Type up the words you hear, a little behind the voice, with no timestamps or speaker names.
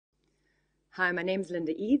Hi, my name is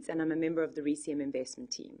Eedes and I'm a member of the RECM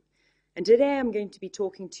investment team. And today I'm going to be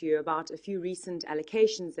talking to you about a few recent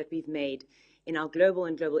allocations that we've made in our global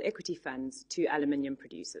and global equity funds to aluminium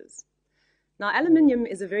producers. Now, aluminium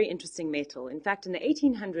is a very interesting metal. In fact, in the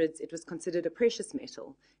 1800s, it was considered a precious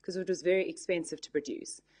metal because it was very expensive to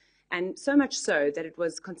produce. And so much so that it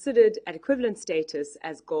was considered at equivalent status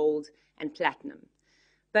as gold and platinum.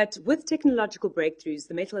 But with technological breakthroughs,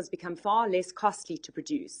 the metal has become far less costly to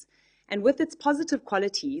produce. And with its positive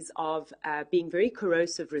qualities of being very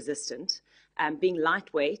corrosive resistant, being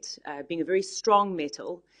lightweight, being a very strong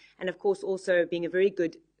metal, and of course also being a very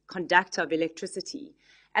good conductor of electricity,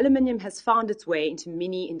 aluminium has found its way into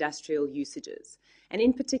many industrial usages, and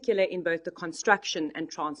in particular in both the construction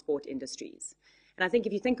and transport industries. And I think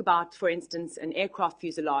if you think about, for instance, an aircraft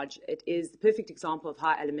fuselage, it is the perfect example of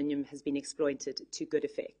how aluminium has been exploited to good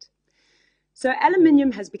effect. So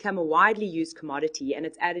aluminium has become a widely used commodity and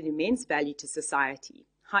it's added immense value to society.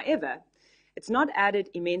 However, it's not added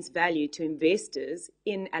immense value to investors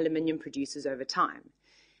in aluminium producers over time.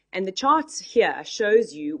 And the chart here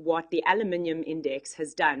shows you what the aluminium index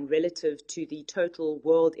has done relative to the total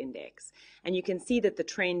world index. And you can see that the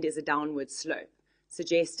trend is a downward slope,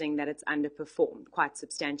 suggesting that it's underperformed quite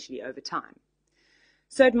substantially over time.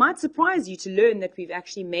 So it might surprise you to learn that we've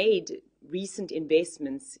actually made recent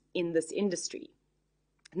investments in this industry.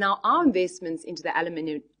 Now, our investments into the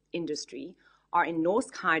aluminium industry are in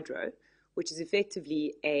Norsk Hydro, which is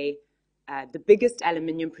effectively the biggest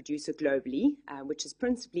aluminium producer globally, which is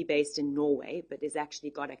principally based in Norway, but has actually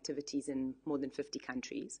got activities in more than 50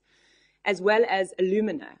 countries, as well as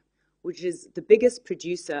Alumina, which is the biggest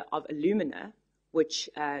producer of alumina, which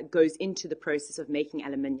goes into the process of making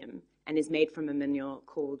aluminium and is made from a mineral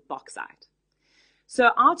called bauxite. So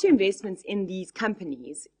our two investments in these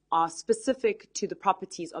companies are specific to the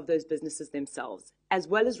properties of those businesses themselves, as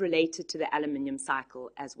well as related to the aluminium cycle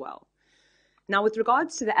as well. Now, with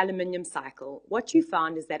regards to the aluminium cycle, what you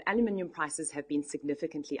found is that aluminium prices have been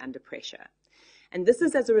significantly under pressure. And this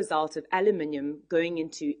is as a result of aluminium going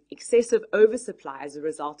into excessive oversupply as a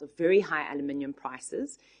result of very high aluminium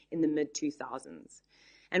prices in the mid-2000s.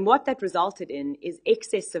 And what that resulted in is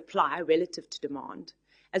excess supply relative to demand,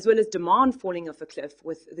 as well as demand falling off a cliff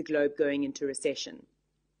with the globe going into recession.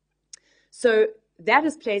 So that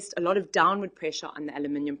has placed a lot of downward pressure on the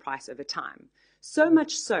aluminium price over time, so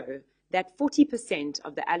much so that 40%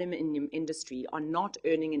 of the aluminium industry are not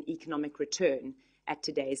earning an economic return at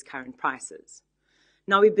today's current prices.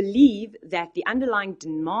 Now, we believe that the underlying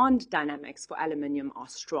demand dynamics for aluminium are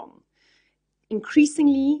strong.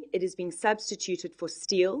 Increasingly, it is being substituted for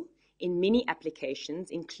steel in many applications,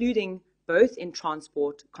 including both in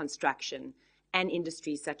transport, construction, and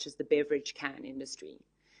industries such as the beverage can industry.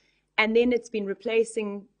 And then it's been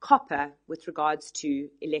replacing copper with regards to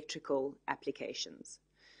electrical applications.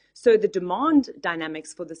 So the demand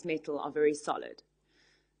dynamics for this metal are very solid,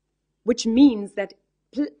 which means that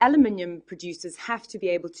aluminium producers have to be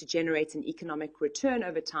able to generate an economic return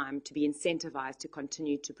over time to be incentivized to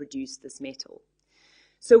continue to produce this metal.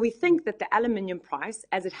 So we think that the aluminium price,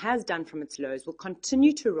 as it has done from its lows, will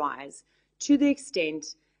continue to rise to the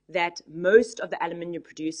extent that most of the aluminium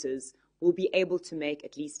producers will be able to make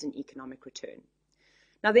at least an economic return.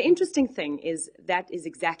 Now, the interesting thing is that is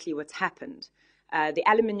exactly what's happened. The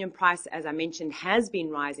aluminium price, as I mentioned, has been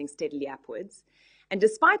rising steadily upwards. And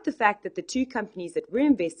despite the fact that the two companies that we're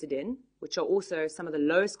invested in, which are also some of the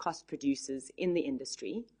lowest cost producers in the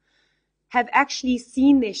industry, have actually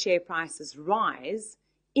seen their share prices rise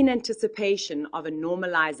in anticipation of a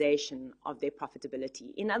normalization of their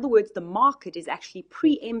profitability. In other words, the market is actually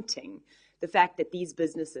preempting the fact that these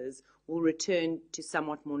businesses will return to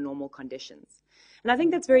somewhat more normal conditions. And I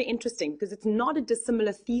think that's very interesting because it's not a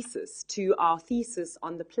dissimilar thesis to our thesis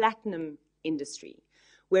on the platinum industry,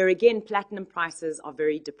 where again, platinum prices are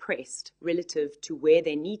very depressed relative to where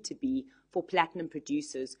they need to be for platinum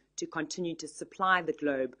producers to continue to supply the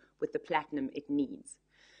globe with the platinum it needs.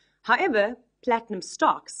 However, platinum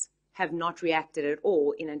stocks have not reacted at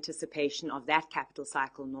all in anticipation of that capital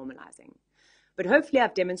cycle normalizing. But hopefully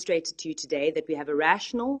I've demonstrated to you today that we have a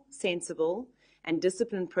rational, sensible, and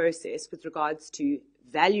disciplined process with regards to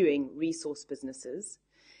valuing resource businesses.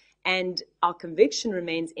 And our conviction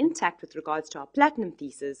remains intact with regards to our platinum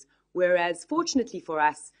thesis, whereas fortunately for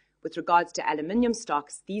us, with regards to aluminium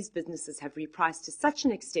stocks, these businesses have repriced to such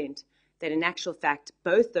an extent that in actual fact,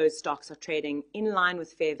 both those stocks are trading in line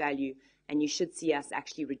with fair value, and you should see us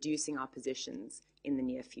actually reducing our positions in the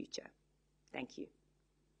near future. Thank you.